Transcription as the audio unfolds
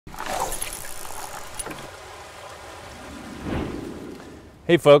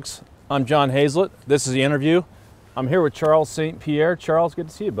Hey folks, I'm Jon Hazlett. This is the interview. I'm here with Charles St. Pierre. Charles, good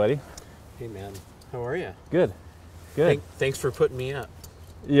to see you, buddy. Hey man, how are you? Good, good. Thanks for putting me up.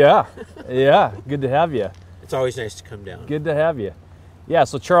 Yeah, yeah, good to have you. It's always nice to come down. Good to have you. Yeah,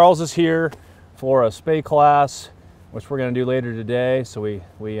 so Charles is here for a Spey class, which we're going to do later today. So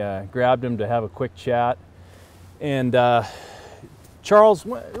we grabbed him to have a quick chat. And Charles,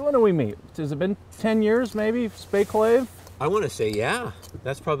 when did we meet? Has it been 10 years maybe, Spey Clave? I want to say, yeah,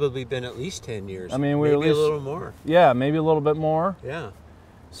 that's probably been at least 10 years. I mean, maybe at least, a little more. Yeah, maybe a little bit more. Yeah.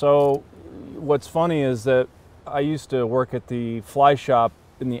 So what's funny is that I used to work at the fly shop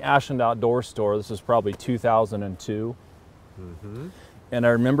in the Ashland Outdoor Store. This is probably 2002. Mm-hmm. And I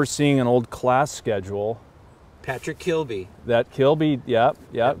remember seeing an old class schedule. Patrick Kilby. That Kilby, yeah,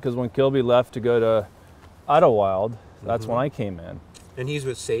 because when Kilby left to go to Idlewild, that's when I came in. And he's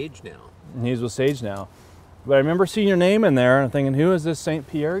with Sage now. And he's with Sage now. But I remember seeing your name in there and thinking, who is this St.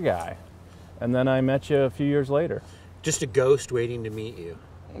 Pierre guy? And then I met you a few years later. Just a ghost waiting to meet you.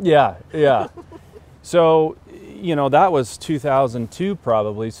 Yeah, yeah. So, you know, that was 2002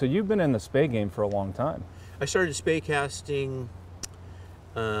 probably. So you've been in the Spey game for a long time. I started Spey casting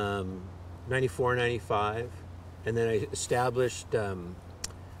 94, 95. And then I established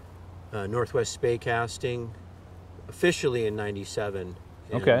Northwest Spey casting officially in 97.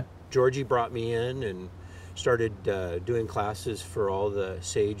 And Okay. Georgie brought me in and started doing classes for all the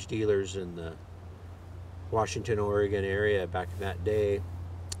Sage dealers in the Washington, Oregon area back in that day.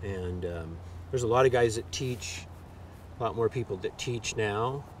 And there's a lot of guys that teach, a lot more people that teach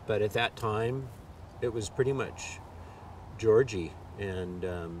now, but at that time it was pretty much Georgie. And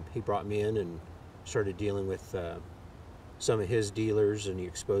he brought me in and started dealing with some of his dealers, and he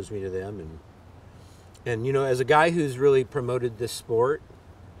exposed me to them. And you know, as a guy who's really promoted this sport,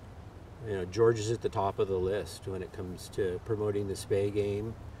 you know, George is at the top of the list when it comes to promoting the Spey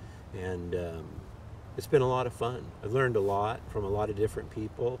game, and it's been a lot of fun. I've learned a lot from a lot of different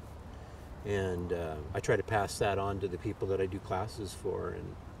people, and I try to pass that on to the people that I do classes for,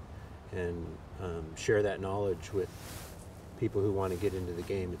 and share that knowledge with people who want to get into the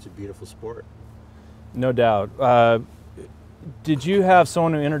game. It's a beautiful sport. No doubt. Did you have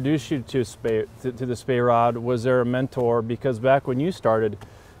someone who introduced you to Spey, to the Spey rod? Was there a mentor? Because back when you started,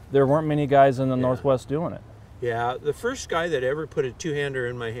 there weren't many guys in the Northwest doing it. Yeah, the first guy that ever put a two-hander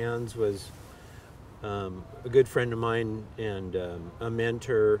in my hands was a good friend of mine and a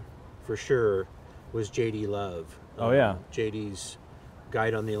mentor for sure was J.D. Love. Oh yeah. J.D.'s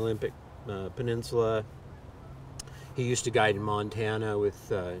guide on the Olympic Peninsula. He used to guide in Montana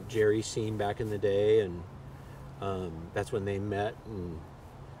with Jerry Scene back in the day, and that's when they met. And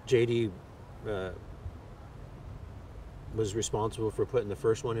J.D. was responsible for putting the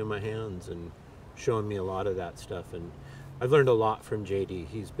first one in my hands and showing me a lot of that stuff. And I've learned a lot from JD.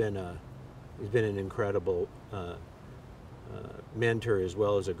 He's been an incredible mentor as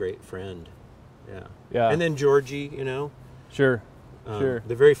well as a great friend. Yeah. Yeah. And then Georgie, you know. Sure. Sure.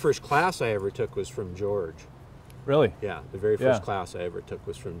 The very first class I ever took was from George. Really? Yeah. The very first class I ever took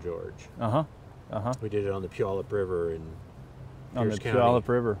was from George. We did it on the Puyallup River in On Pierce the County. Puyallup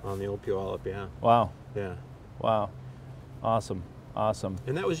River. On the old Puyallup, yeah. Wow. Yeah. Wow. Awesome. Awesome.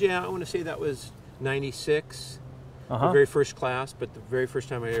 And that was, I want to say that was 96, the Uh-huh. very first class, but the very first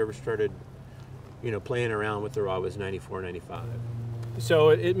time I ever started, you know, playing around with the rod was 94, 95. So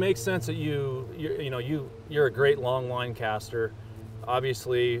it makes sense that you're a great long line caster.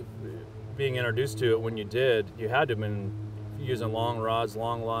 Obviously, being introduced to it when you did, you had to have been using long rods,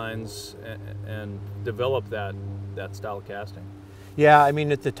 long lines, and develop that style of casting. Yeah, I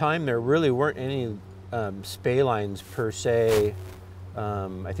mean, at the time there really weren't any Spey lines per se.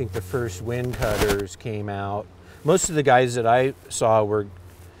 I think the first wind cutters came out. Most of the guys that I saw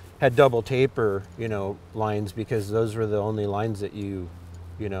had double taper, you know, lines, because those were the only lines that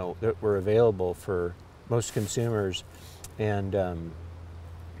that were available for most consumers, and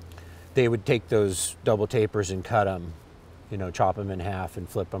they would take those double tapers and cut them, you know, chop them in half and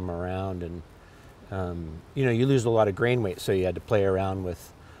flip them around, and you know, you lose a lot of grain weight, so you had to play around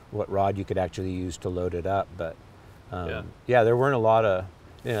with what rod you could actually use to load it up. But yeah, there weren't a lot of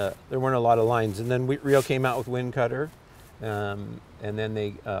lines. And then Rio came out with wind cutter, and then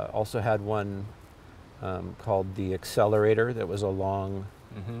they also had one called the Accelerator that was a long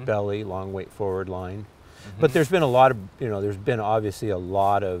belly, long weight forward line. But there's been a lot of, there's been obviously a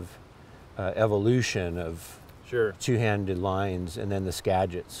lot of evolution of two-handed lines, and then the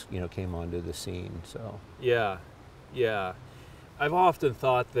Skagits, came onto the scene. So yeah. I've often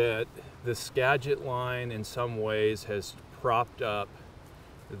thought that the Skagit line in some ways has propped up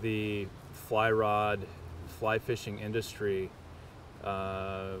the fly rod, fly fishing industry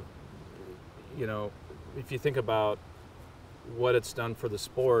You know, if you think about what it's done for the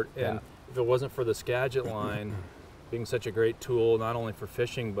sport, and if it wasn't for the Skagit line being such a great tool, not only for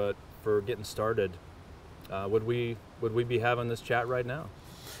fishing but for getting started, would we be having this chat right now?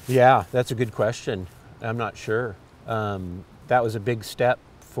 Yeah, that's a good question. I'm not sure. That was a big step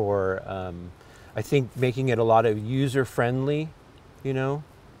for, I think, making it a lot of user-friendly, you know,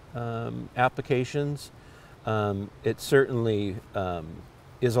 applications. It certainly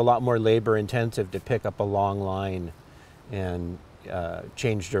is a lot more labor-intensive to pick up a long line and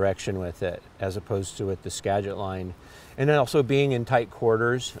change direction with it, as opposed to with the Skagit line. And then also being in tight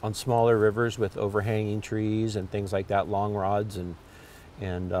quarters on smaller rivers with overhanging trees and things like that, long rods and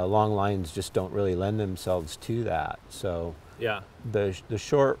long lines just don't really lend themselves to that. So yeah, the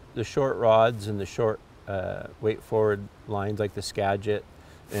short rods and the short weight forward lines like the Skagit,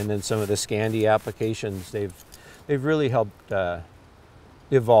 and then some of the Scandi applications, they've really helped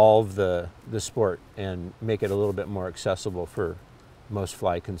evolve the sport and make it a little bit more accessible for most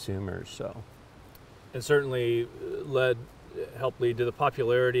fly consumers. So, and certainly helped lead to the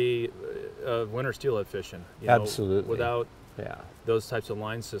popularity of winter steelhead fishing. You know, absolutely. Without those types of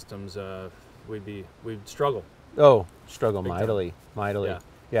line systems, we'd struggle. Oh, struggle Big mightily.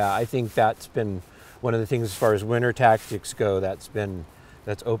 Yeah. I think that's been one of the things as far as winter tactics go. That's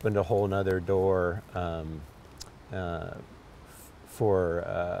opened a whole nother door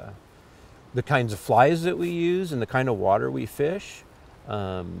for the kinds of flies that we use and the kind of water we fish.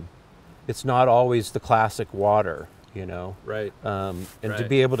 It's not always the classic water, you know. Right. And to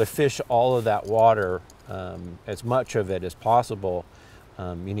be able to fish all of that water, as much of it as possible,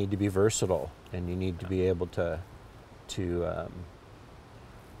 you need to be versatile, and you need to be able to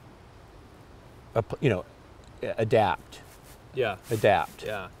you know, adapt. Yeah. Adapt.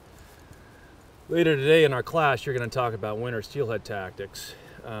 Yeah. Later today in our class, you're going to talk about winter steelhead tactics.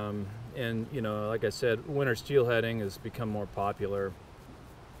 And, you know, like I said, winter steelheading has become more popular.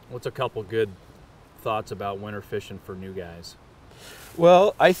 What's a couple good thoughts about winter fishing for new guys?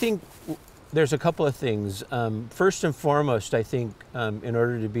 Well, I think there's a couple of things. First and foremost, I think in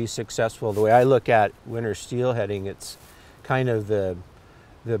order to be successful, the way I look at winter steelheading, it's kind of the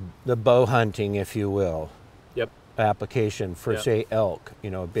bow hunting, if you will, application for, say, elk,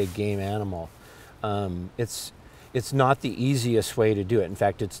 you know, a big game animal. It's not the easiest way to do it. In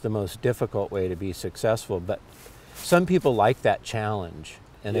fact, it's the most difficult way to be successful. But some people like that challenge,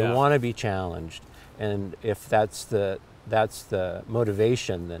 and they want to be challenged. And if that's the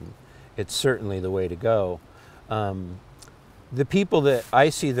motivation, then it's certainly the way to go. The people that I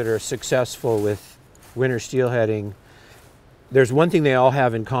see that are successful with winter steelheading, there's one thing they all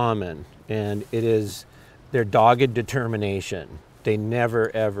have in common, and it is their dogged determination. They never,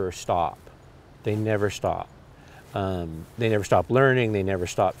 ever stop. They never stop. They never stop learning. They never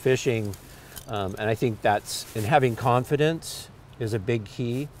stop fishing. And I think and having confidence is a big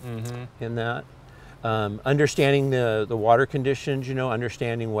key in that. Understanding the water conditions, you know,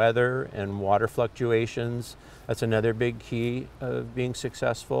 understanding weather and water fluctuations, that's another big key of being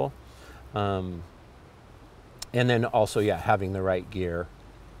successful. And then also, having the right gear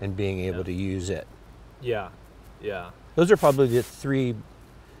and being able to use it. Yeah. Those are probably the three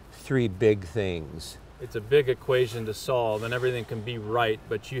big things. It's a big equation to solve, and everything can be right,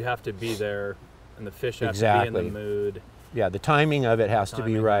 but you have to be there, and the fish have to be in the mood. Yeah, the timing of it has to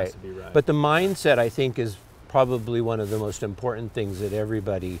be right. But the mindset, I think, is probably one of the most important things that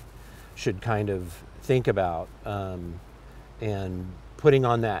everybody should kind of think about, and putting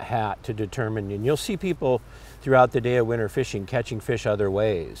on that hat to determine. And you'll see people throughout the day of winter fishing catching fish other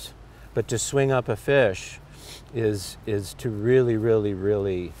ways. But to swing up a fish is to really, really,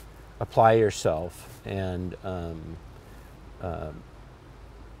 really apply yourself and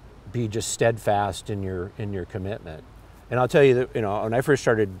be just steadfast in your commitment. And I'll tell you that, you know, when I first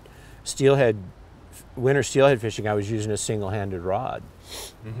started winter steelhead fishing, I was using a single-handed rod.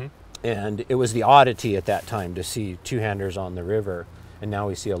 And it was the oddity at that time to see two-handers on the river, and now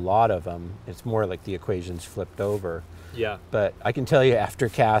we see a lot of them. It's more like the equation's flipped over. Yeah. But I can tell you, after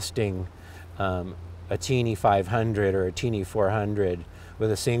casting a teeny 500 or a teeny 400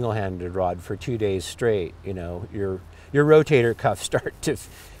 with a single-handed rod for 2 days straight, you know, your rotator cuffs start to,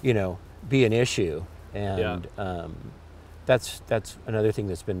 you know, be an issue. And that's another thing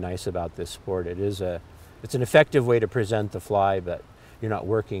that's been nice about this sport. It's an effective way to present the fly, but you're not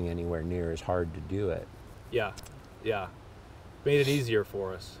working anywhere near as hard to do it. Yeah. Made it easier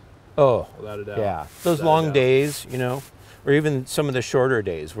for us. Oh, without a doubt. Yeah. Those long days, you know, or even some of the shorter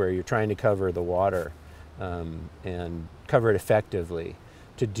days where you're trying to cover the water and cover it effectively.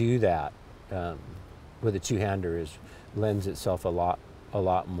 To do that, with a two-hander is lends itself a lot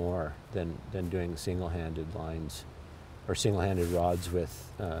more than doing single-handed lines or single-handed rods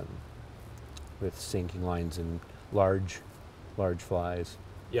with sinking lines and large flies.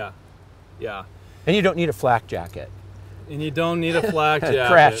 Yeah, yeah. And you don't need a flak jacket. And you don't need a flak jacket.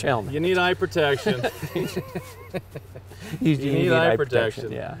 Crash helmet. You need eye protection. you need eye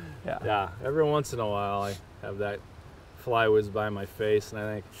protection. Yeah. Yeah. Every once in a while, I have that fly whiz by my face, and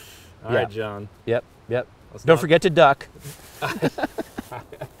I think, all right, John. Yep. Don't forget to duck.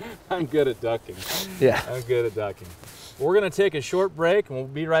 I'm good at ducking. Yeah. I'm good at ducking. We're going to take a short break, and we'll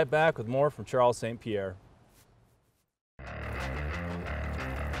be right back with more from Charles St. Pierre.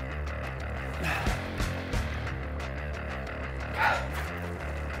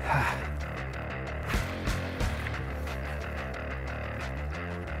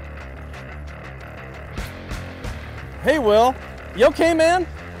 Hey, Will. You okay, man?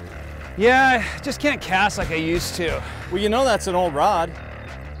 Yeah, I just can't cast like I used to. Well, you know that's an old rod.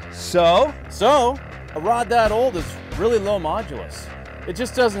 So? So, a rod that old is really low modulus. It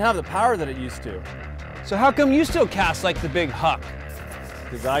just doesn't have the power that it used to. So how come you still cast like the big Huck?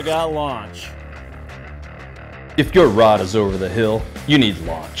 Because I got launch. If your rod is over the hill, you need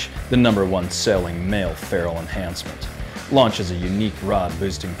Launch, the #1 selling male ferrule enhancement. Launch is a unique rod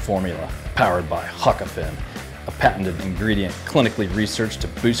boosting formula powered by Huckafin, a patented ingredient clinically researched to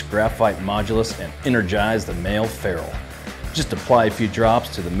boost graphite modulus and energize the male ferrule. Just apply a few drops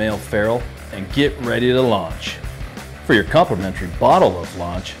to the male ferrule and get ready to launch. For your complimentary bottle of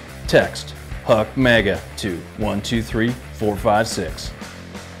Launch, text Huck Mega to 123456.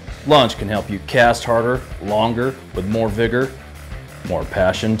 Launch can help you cast harder, longer, with more vigor, more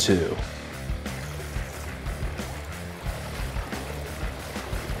passion too.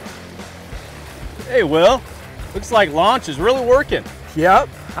 Hey, Will. Looks like launch is really working. Yep,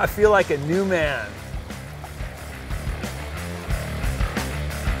 I feel like a new man.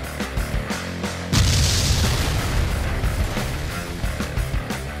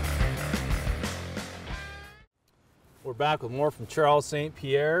 We're back with more from Charles St.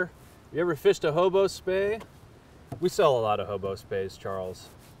 Pierre. You ever fished a hobo spey? We sell a lot of hobo speys, Charles.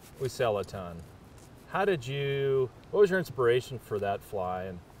 We sell a ton. What was your inspiration for that fly?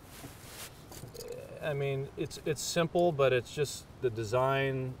 And I mean, it's simple, but it's just the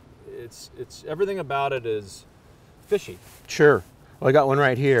design, it's everything about it is fishy. Sure. Well, I got one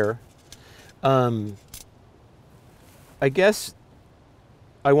right here. I guess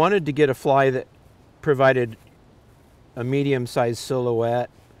I wanted to get a fly that provided a medium-sized silhouette,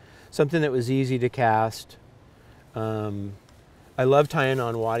 something that was easy to cast. I love tying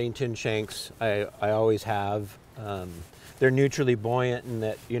on Waddington shanks. I always have. They're neutrally buoyant in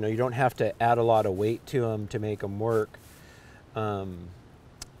that you don't have to add a lot of weight to them to make them work. I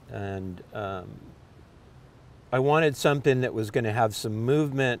wanted something that was going to have some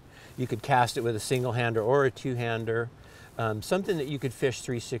movement. You could cast it with a single-hander or a two-hander. Something that you could fish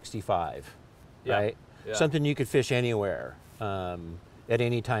 365, right? Yeah. Something you could fish anywhere at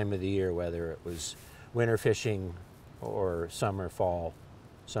any time of the year, whether it was winter fishing or summer, fall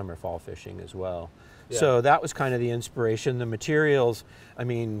fishing as well. Yeah. So that was kind of the inspiration. The materials, I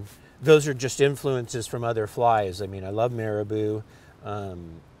mean, those are just influences from other flies. I mean, I love marabou.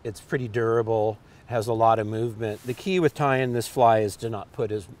 It's pretty durable, has a lot of movement. The key with tying this fly is to not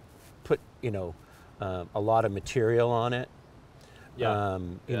put a lot of material on it. Yeah.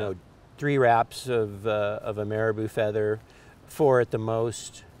 3 wraps of a marabou feather, 4 at the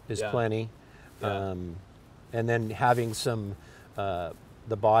most is plenty. Yeah. And then having some,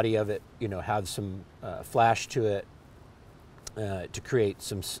 the body of it, have some flash to it to create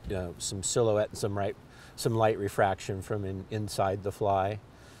some silhouette and some light refraction from inside the fly.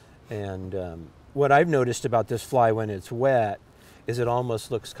 And what I've noticed about this fly when it's wet is it almost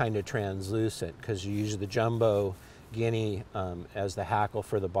looks kind of translucent because you use the jumbo guinea as the hackle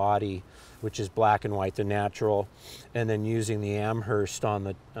for the body, which is black and white, the natural, and then using the Amherst on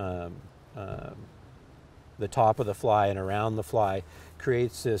the top of the fly and around the fly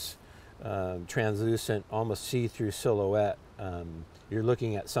creates this translucent, almost see-through silhouette. You're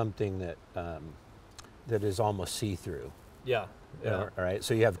looking at something that is almost see-through. Yeah. All right.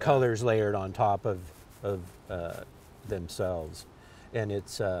 So you have colors layered on top of themselves, and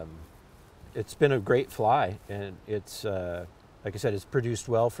it's been a great fly, and it's like I said, it's produced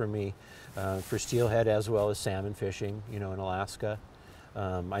well for me for steelhead as well as salmon fishing. In Alaska.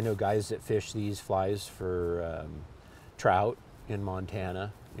 I know guys that fish these flies for trout in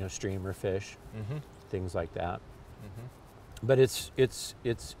Montana. Streamer fish, things like that. But it's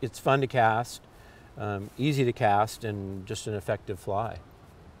fun to cast, easy to cast, and just an effective fly.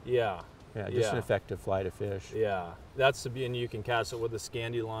 Yeah. Yeah, just an effective fly to fish. Yeah, that's the beauty, and you can cast it with a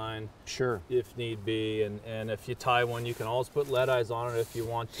Scandi line. Sure. If need be, and if you tie one, you can always put lead eyes on it if you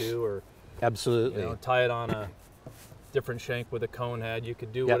want to, or absolutely, tie it on a different shank with a cone head. You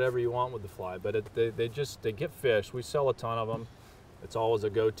could do whatever you want with the fly, but they get fish. We sell a ton of them. It's always a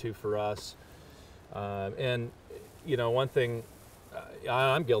go-to for us. And one thing,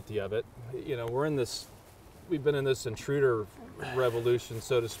 I'm guilty of it. We've been in this intruder revolution,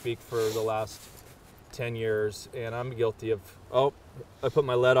 so to speak, for the last 10 years, and I'm guilty of, I put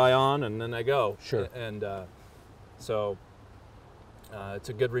my lead eye on and then I go. Sure. And so it's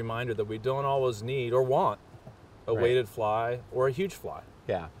a good reminder that we don't always need or want a weighted fly or a huge fly.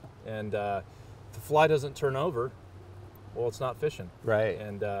 Yeah. And if the fly doesn't turn over, well, it's not fishing. Right.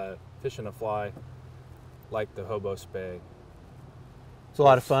 And fishing a fly like the hobo spey. It's a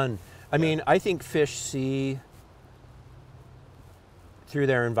lot of fun. I mean, I think fish see through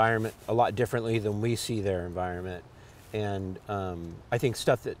their environment a lot differently than we see their environment. And I think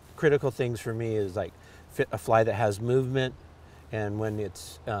critical things for me is like a fly that has movement, and when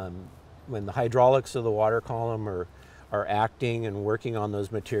when the hydraulics of the water column are acting and working on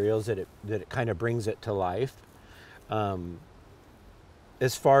those materials, that it kind of brings it to life.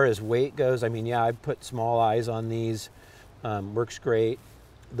 As far as weight goes, I mean, I put small eyes on these, works great.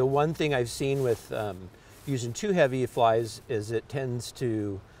 The one thing I've seen with using too heavy flies is it tends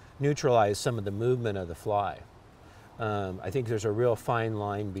to neutralize some of the movement of the fly. I think there's a real fine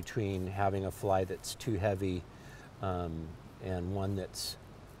line between having a fly that's too heavy and one that's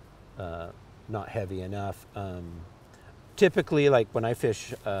not heavy enough. Typically, like when I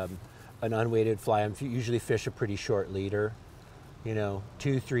fish an unweighted fly, I usually fish a pretty short leader,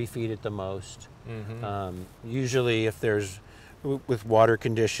 2-3 feet at the most. Mm-hmm. Usually if with water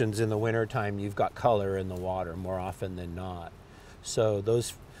conditions in the wintertime, you've got color in the water more often than not. So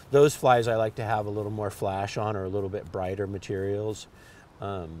those flies I like to have a little more flash on, or a little bit brighter materials.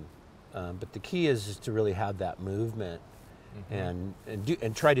 But the key is to really have that movement, mm-hmm.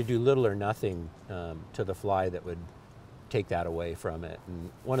 and try to do little or nothing to the fly that would take that away from it. And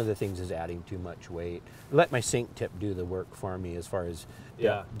one of the things is adding too much weight. Let my sink tip do the work for me as far as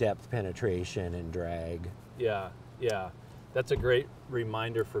depth penetration and drag. Yeah. That's a great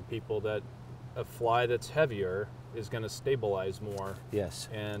reminder for people that a fly that's heavier is going to stabilize more. Yes.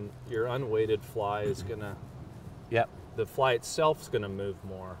 And your unweighted fly is going to, the fly itself is going to move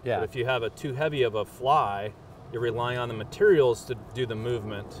more. Yeah. But if you have too heavy of a fly, you're relying on the materials to do the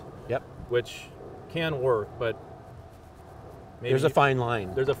movement. Yep. Which can work, but maybe there's a fine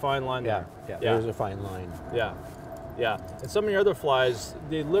line. There's a fine line there. Yeah, there's a fine line. Yeah. And some of your other flies,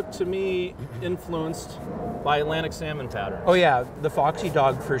 they look to me influenced by Atlantic salmon patterns. Oh yeah, the foxy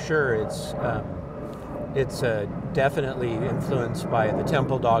dog for sure. It's definitely influenced by the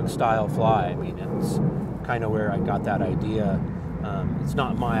temple dog style fly. I mean, it's kind of where I got that idea. It's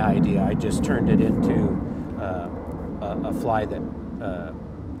not my idea. I just turned it into a fly that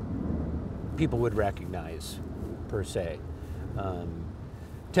people would recognize, per se.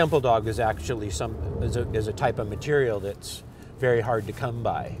 Temple dog is actually is a type of material that's very hard to come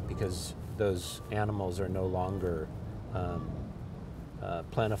by because those animals are no longer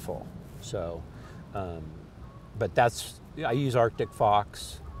plentiful. So, but I use Arctic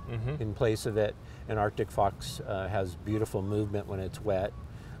fox in place of it, and Arctic fox has beautiful movement when it's wet.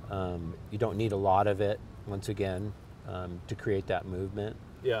 You don't need a lot of it, once again, to create that movement.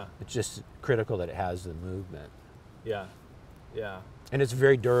 Yeah. It's just critical that it has the movement. Yeah. And it's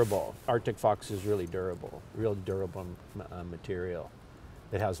very durable. Arctic fox is really durable, real durable material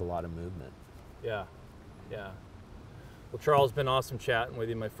that has a lot of movement. Yeah. Well, Charles, it's been awesome chatting with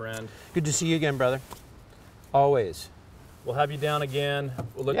you, my friend. Good to see you again, brother. Always. We'll have you down again.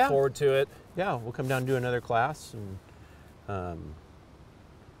 We'll look forward to it. Yeah, we'll come down and do another class and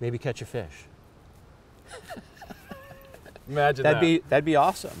maybe catch a fish. Imagine that'd be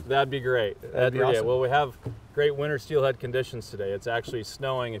awesome. That'd be great. That'd be awesome. Well, we have great winter steelhead conditions today. It's actually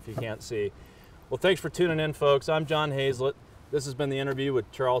snowing if you can't see. Well, thanks for tuning in, folks. I'm Jon Hazlett. This has been the interview with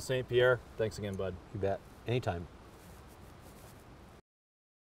Charles St. Pierre. Thanks again, bud. You bet. Anytime.